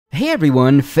Hey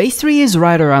everyone, Phase 3 is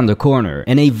right around the corner,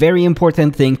 and a very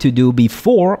important thing to do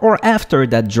before or after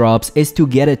that drops is to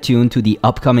get attuned to the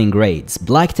upcoming grades,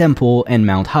 Black Temple and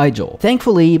Mount Hyjal.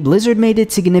 Thankfully, Blizzard made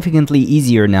it significantly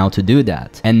easier now to do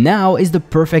that, and now is the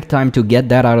perfect time to get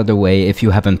that out of the way if you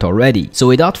haven't already. So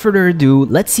without further ado,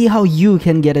 let's see how you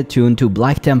can get attuned to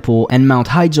Black Temple and Mount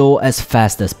Hyjal as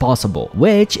fast as possible,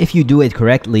 which, if you do it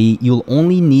correctly, you'll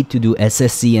only need to do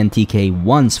SSC and TK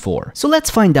once for. So let's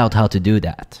find out how to do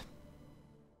that.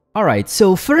 Alright,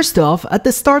 so first off, at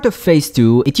the start of Phase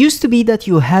 2, it used to be that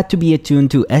you had to be attuned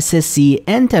to SSC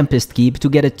and Tempest Keep to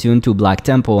get attuned to Black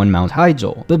Temple and Mount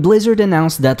Hyjal, but Blizzard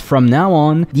announced that from now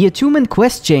on, the attunement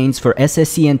quest chains for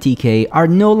SSC and TK are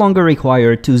no longer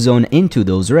required to zone into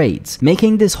those raids,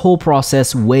 making this whole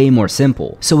process way more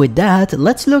simple. So with that,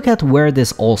 let's look at where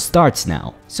this all starts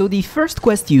now. So the first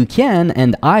quest you can,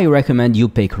 and I recommend you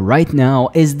pick right now,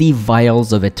 is the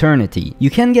Vials of Eternity. You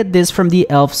can get this from the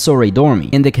elf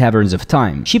Soridormi in the Caverns of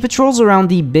Time. She patrols around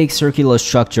the big circular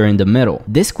structure in the middle.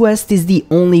 This quest is the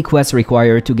only quest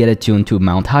required to get attuned to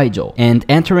Mount Hyjal, and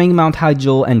entering Mount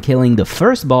Hyjal and killing the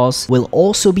first boss will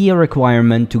also be a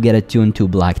requirement to get attuned to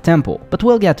Black Temple, but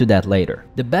we'll get to that later.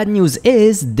 The bad news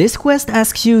is, this quest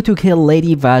asks you to kill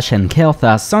Lady Vash and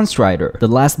Kel'Thas Sunstrider, the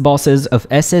last bosses of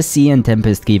SSC and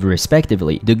Tempest Keep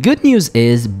respectively. The good news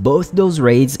is, both those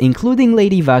raids, including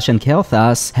Lady Vash and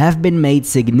Kel'Thas, have been made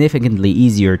significantly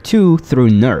easier too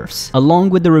through nerfs, along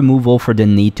with the removal for the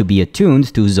need to be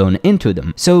attuned to zone into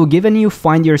them. So given you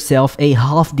find yourself a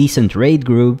half-decent raid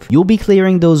group, you'll be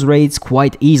clearing those raids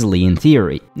quite easily in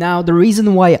theory. Now, the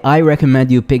reason why I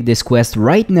recommend you pick this quest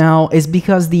right now is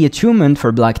because the attunement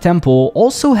for Black Temple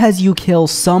also has you kill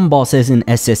some bosses in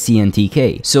SSC and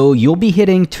TK, so you'll be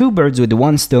hitting two birds with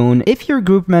one stone if your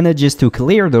group manages to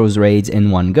clear those raids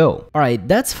in one go. Alright,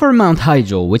 that's for Mount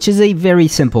Hyjal, which is a very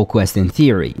simple quest in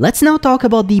theory. Let's now talk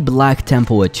about the Black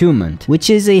Temple attunement, which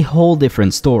is a whole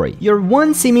different story. Your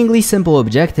one seemingly simple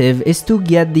objective is to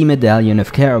get the Medallion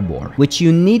of Karabor, which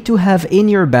you need to have in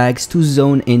your bags to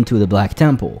zone into the Black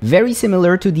Temple. Very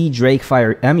similar to the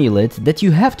Drakefire amulet that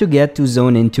you have to get to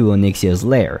zone into Onyxia's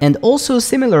lair. And also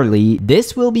similarly,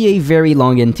 this will be a very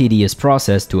long and tedious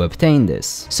process to obtain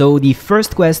this. So the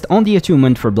first quest on the attunement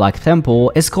for Black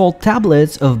Temple is called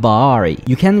Tablets of Baa'ri.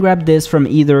 You can grab this from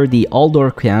either the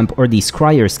Aldor camp or the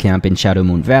Scryer's camp in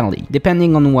Shadowmoon Valley,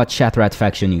 depending on what Shatrat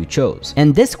faction you chose.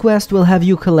 And this quest will have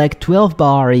you collect 12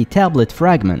 Baa'ri tablet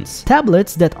fragments,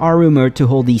 tablets that are rumored to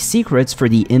hold the secrets for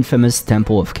the infamous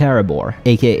Temple of Karabor,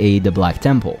 aka the Black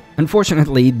Temple.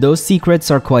 Unfortunately, those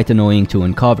secrets are quite annoying to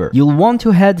uncover. You'll want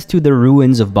to head to the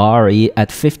ruins of Baa'ri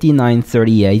at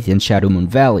 5938 in Shadowmoon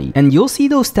Valley, and you'll see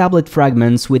those tablet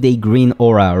fragments with a green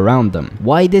aura around them.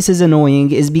 Why this is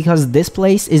annoying is because this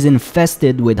place is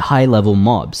infested with high-level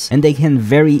mobs, and they can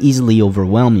very easily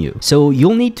overwhelm you. So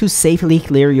you'll need to safely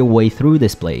clear your way through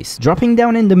this place. Dropping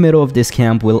down in the middle of this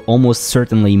camp will almost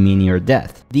certainly mean your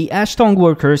death. The Ashtongue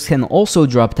workers can also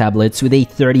drop tablets with a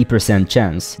 30%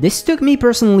 chance. This took me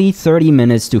personally 30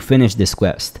 minutes to finish this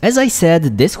quest. As I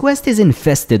said, this quest is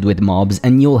infested with mobs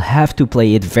and you'll have to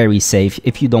play it very safe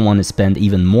if you don't want to spend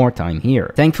even more time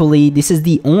here. Thankfully, this is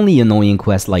the only annoying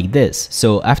quest like this,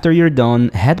 so after you're done,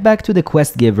 head back to the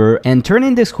quest giver and turn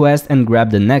in this quest and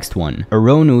grab the next one,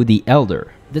 Oronu the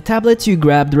Elder. The tablets you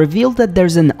grabbed revealed that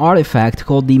there's an artifact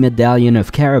called the Medallion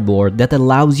of Karabor that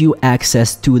allows you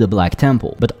access to the Black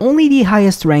Temple, but only the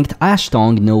highest ranked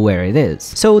Ashtongue know where it is.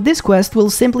 So this quest will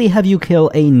simply have you kill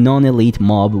a non-elite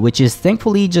mob, which is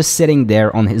thankfully just sitting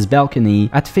there on his balcony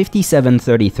at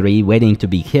 5733 waiting to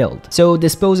be killed. So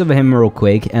dispose of him real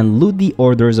quick and loot the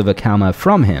orders of Akama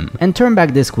from him, and turn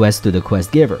back this quest to the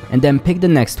quest giver, and then pick the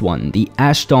next one, the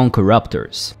Ashtongue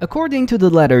Corruptors. According to the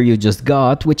letter you just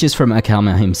got, which is from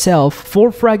Akama himself,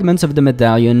 4 fragments of the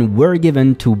medallion were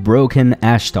given to Broken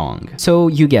Ashtongue. So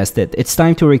you guessed it, it's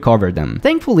time to recover them.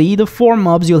 Thankfully, the 4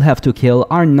 mobs you'll have to kill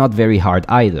are not very hard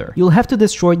either. You'll have to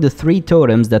destroy the 3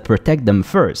 totems that protect them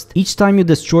first. Each time you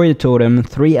destroy the totem,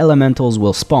 3 elementals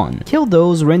will spawn. Kill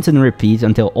those, rinse and repeat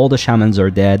until all the shamans are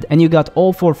dead, and you got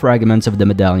all 4 fragments of the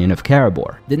Medallion of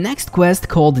Karabor. The next quest,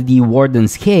 called the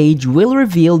Warden's Cage, will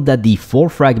reveal that the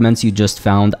 4 fragments you just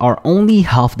found are only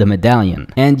half the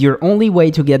medallion, and your only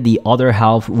way to get the other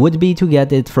half would be to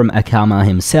get it from Akama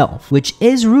himself, which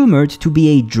is rumored to be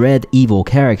a dread evil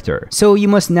character. So you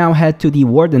must now head to the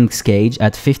Warden's Cage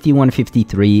at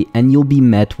 5153 and you'll be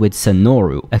met with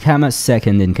Sanoru, Akama's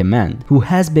second in command, who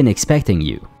has been expecting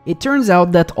you. It turns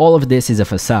out that all of this is a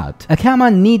facade.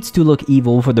 Akama needs to look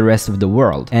evil for the rest of the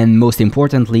world, and most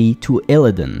importantly, to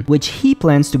Illidan, which he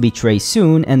plans to betray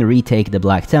soon and retake the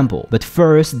Black Temple. But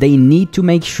first, they need to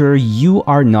make sure you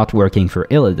are not working for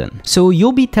Illidan. So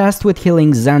you'll be tasked with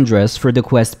killing Xandres for the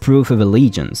quest Proof of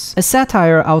Allegiance, a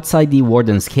satyr outside the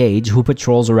Warden's cage who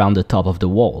patrols around the top of the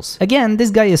walls. Again,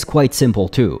 this guy is quite simple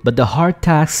too, but the hard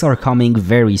tasks are coming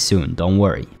very soon, don't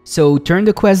worry. So turn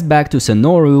the quest back to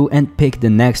Sonoru and pick the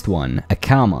next one,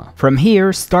 Akama. From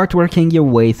here, start working your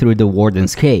way through the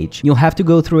Warden's cage. You'll have to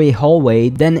go through a hallway,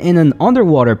 then in an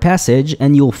underwater passage,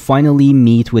 and you'll finally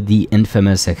meet with the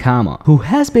infamous Akama, who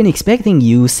has been expecting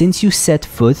you since you set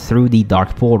foot through the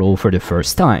dark portal for the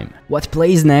first time. What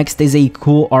plays next is a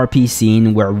cool RP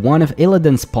scene where one of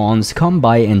Illidan's pawns come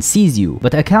by and sees you,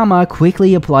 but Akama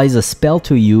quickly applies a spell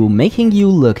to you, making you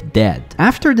look dead.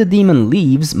 After the demon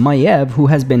leaves, Maiev, who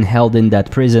has been held in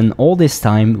that prison all this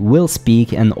time, will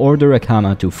speak and order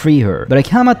Akama to free her. But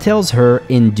Akama tells her,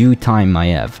 in due time,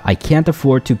 Maiev, I can't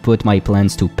afford to put my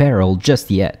plans to peril just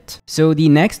yet. So the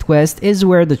next quest is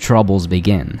where the troubles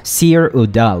begin. Seer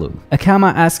Udalo.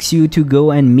 Akama asks you to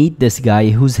go and meet this guy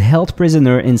who's held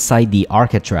prisoner inside the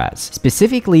Arcatraz.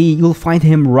 Specifically, you'll find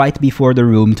him right before the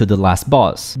room to the last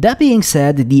boss. That being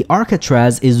said, the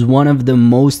Arcatraz is one of the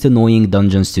most annoying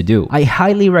dungeons to do. I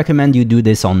highly recommend you do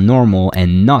this on normal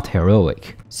and not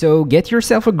heroic. So get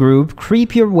yourself a group,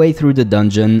 creep your way through the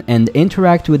dungeon, and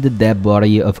interact with the dead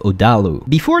body of Udalo.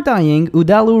 Before dying,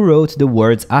 Udalo wrote the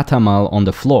words Atamal on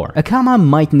the floor. Akama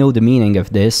might know the meaning of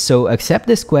this, so accept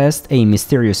this quest, a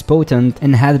Mysterious Portent,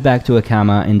 and head back to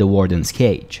Akama in the Warden's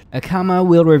cage. Akama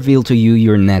will reveal to you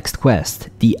your next quest,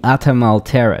 the Atamal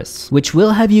Terrace, which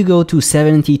will have you go to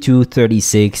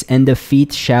 7236 and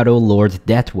defeat Shadow Lord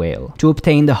Deathwhale to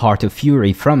obtain the Heart of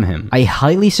Fury from him. I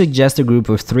highly suggest a group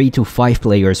of 3 to 5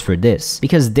 players for this,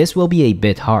 because this will be a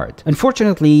bit hard.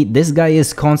 Unfortunately, this guy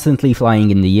is constantly flying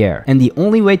in the air, and the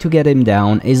only way to get him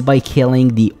down is by killing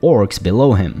the orcs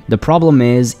below him. The problem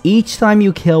is, each time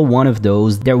you kill one of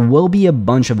those, there will be a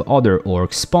bunch of other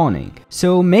orcs spawning.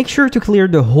 So make sure to clear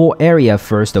the whole area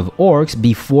first of orcs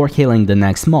before killing the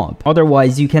next mob,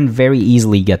 otherwise you can very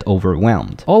easily get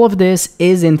overwhelmed. All of this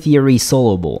is in theory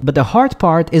soloable, but the hard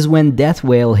part is when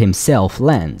Deathwhale himself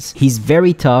lands. He's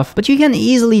very tough, but you can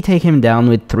easily take him down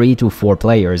with 3 to 4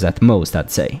 players at most,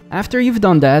 I'd say. After you've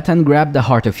done that and grabbed the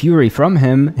Heart of Fury from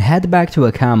him, head back to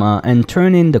Akama and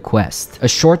turn in the quest. A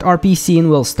short RP scene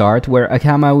will start where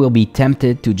Akama will be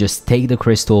tempted to just take the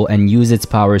crystal and use its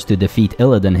powers to defeat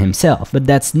Illidan himself, but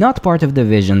that's not part of the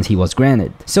visions he was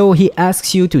granted. So he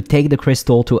asks you to take the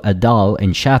crystal to Adal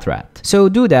in Shatrat. So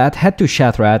do that, head to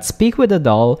Shatrat, speak with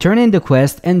Adal, turn in the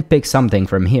quest, and pick something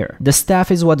from here. The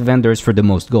staff is what vendors for the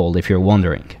most gold, if you're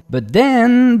wondering. But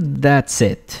then, that's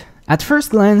it. At first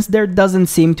glance, there doesn't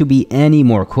seem to be any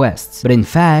more quests, but in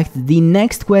fact, the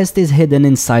next quest is hidden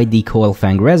inside the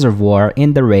Coilfang Reservoir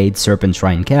in the raid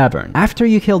Serpentshrine Cavern, after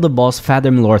you kill the boss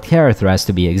Fathom Lord Arcatraz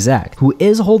to be exact, who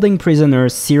is holding prisoner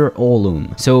Seer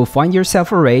Olum. So find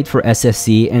yourself a raid for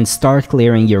SSC and start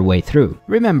clearing your way through.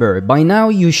 Remember, by now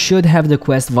you should have the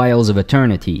quest Vials of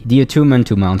Eternity, the Attunement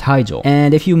to Mount Hyjal,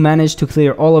 and if you manage to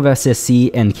clear all of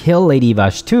SSC and kill Lady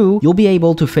Vash too, you'll be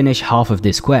able to finish half of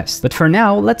this quest. But for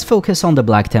now, let's focus on the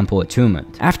Black Temple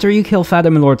attunement. After you kill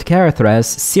Fathom Lord Arcatraz,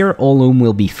 Seer Olum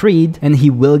will be freed, and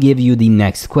he will give you the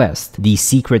next quest, the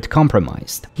Secret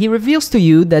Compromised. He reveals to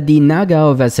you that the Naga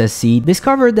of SSC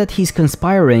discovered that he's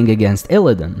conspiring against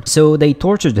Illidan, so they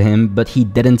tortured him, but he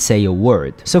didn't say a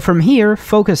word. So from here,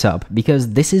 focus up,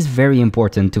 because this is very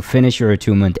important to finish your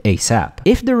attunement ASAP.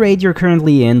 If the raid you're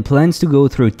currently in plans to go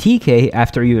through TK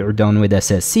after you're done with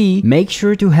SSC, make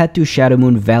sure to head to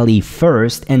Shadowmoon Valley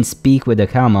first and speak with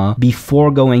Akama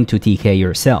before going to TK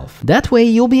yourself. That way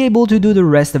you'll be able to do the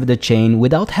rest of the chain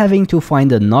without having to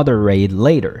find another raid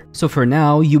later. So for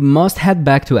now, you must head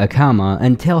back to Akama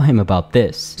and tell him about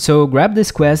this. So grab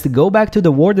this quest, go back to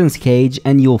the Warden's cage,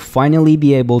 and you'll finally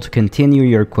be able to continue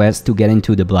your quest to get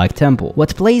into the Black Temple.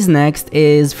 What plays next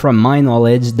is, from my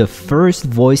knowledge, the first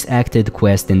voice-acted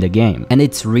quest in the game, and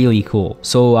it's really cool,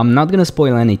 so I'm not gonna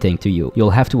spoil anything to you, you'll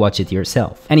have to watch it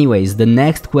yourself. Anyways, the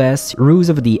next quest, Ruse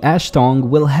of the Ashtongue,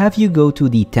 will have you go to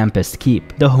the Tempest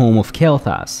Keep, the home of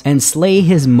Kel'Thas, and slay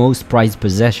his most prized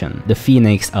possession, the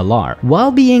Phoenix Alar,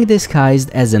 while being disguised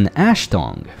as an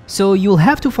Ashtongue. So you'll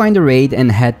have to find a raid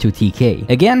and head to TK.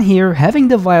 Again here, having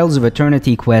the Vials of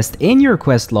Eternity quest in your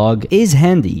quest log is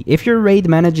handy. If your raid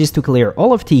manages to clear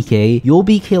all of TK, you'll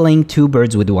be killing 2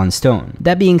 birds with 1 stone.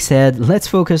 That being said, let's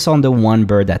focus on the 1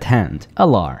 bird at hand,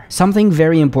 Alar. Something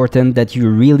very important that you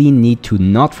really need to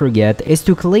not forget is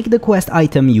to click the quest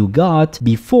item you got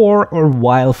before before or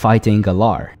while fighting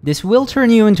Galar. This will turn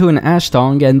you into an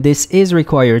Ashtongue, and this is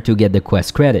required to get the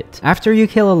quest credit. After you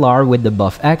kill Alar with the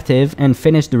buff active and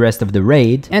finish the rest of the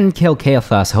raid, and kill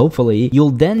Kael'thas hopefully,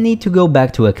 you'll then need to go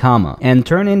back to Akama and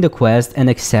turn in the quest and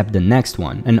accept the next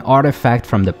one, an artifact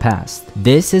from the past.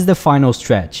 This is the final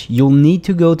stretch. You'll need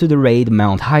to go to the raid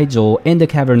Mount Hyjal in the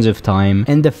Caverns of Time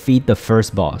and defeat the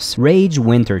first boss, Rage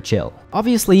Winter Chill.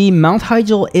 Obviously, Mount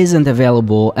Hyjal isn't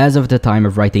available as of the time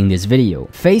of writing this video.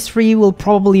 Phase 3 will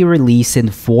probably release in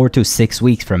 4 to 6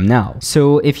 weeks from now,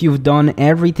 so if you've done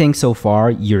everything so far,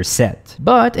 you're set.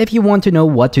 But if you want to know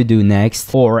what to do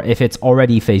next, or if it's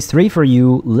already Phase 3 for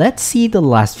you, let's see the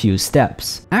last few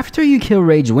steps. After you kill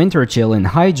Rage Winterchill in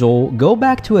Hyjal, go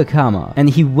back to Akama, and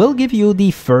he will give you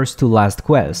the first to last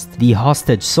quest, the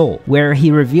Hostage Soul, where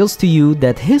he reveals to you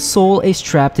that his soul is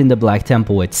trapped in the Black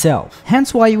Temple itself,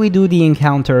 hence why we do the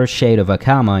encounter Shade of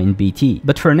Akama in BT.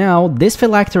 But for now, this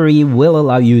phylactery will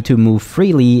allow you to move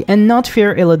freely and not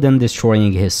fear Illidan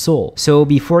destroying his soul. So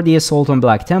before the assault on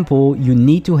Black Temple, you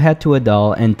need to head to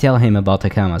Udalo and tell him about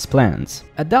Akama's plans.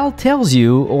 Udalo tells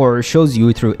you, or shows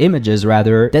you through images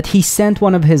rather, that he sent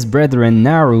one of his brethren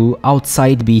Naru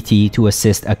outside BT to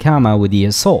assist Akama with the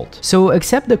assault. So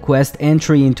accept the quest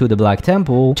entry into the Black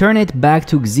Temple, turn it back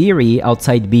to Xiri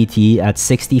outside BT at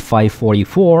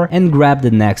 6544 and grab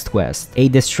the next quest, a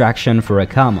distraction for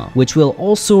Akama, which will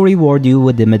also reward you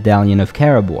with the Medallion of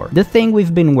Karabor, the thing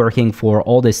we've been working for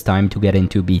all this time to get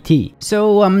into BT.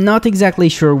 So I'm not exactly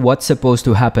sure what's supposed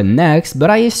to happen next,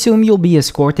 but I assume you'll be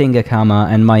escorting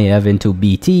Akama and Maiev into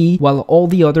BT while all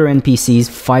the other NPCs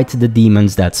fight the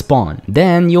demons that spawn.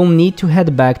 Then you'll need to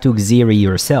head back to Xiri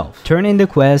yourself, turn in the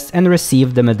quest and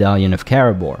receive the Medallion of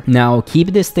Karabor. Now keep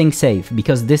this thing safe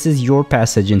because this is your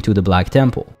passage into the Black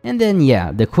Temple. And then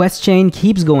yeah, the quest chain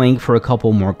keeps going for a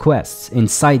couple more quests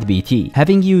inside BT,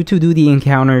 having you to do the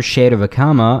encounter Shade of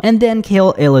Akama and then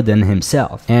kill Illidan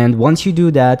himself. And once you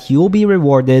do that, you'll be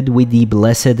rewarded with the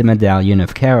Blessed Medallion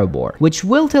of Karabor, which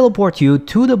will teleport you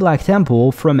to the Black Temple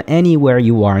from anywhere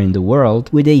you are in the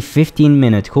world with a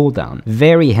 15-minute cooldown.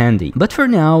 Very handy. But for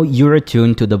now, you're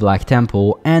attuned to the Black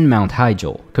Temple and Mount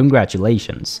Hyjal.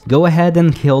 Congratulations. Go ahead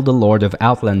and kill the Lord of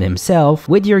Outland himself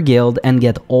with your guild and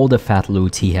get all the fat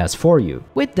loot he has for you.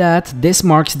 With that, this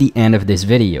marks the end of this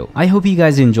video. I hope you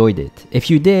guys enjoyed it. If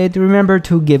you did, remember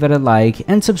to give it a like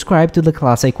and subscribe to the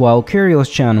Classic While Curious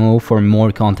channel for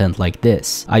more content like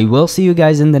this. I will see you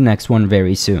guys in the next one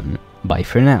very soon. Bye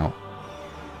for now.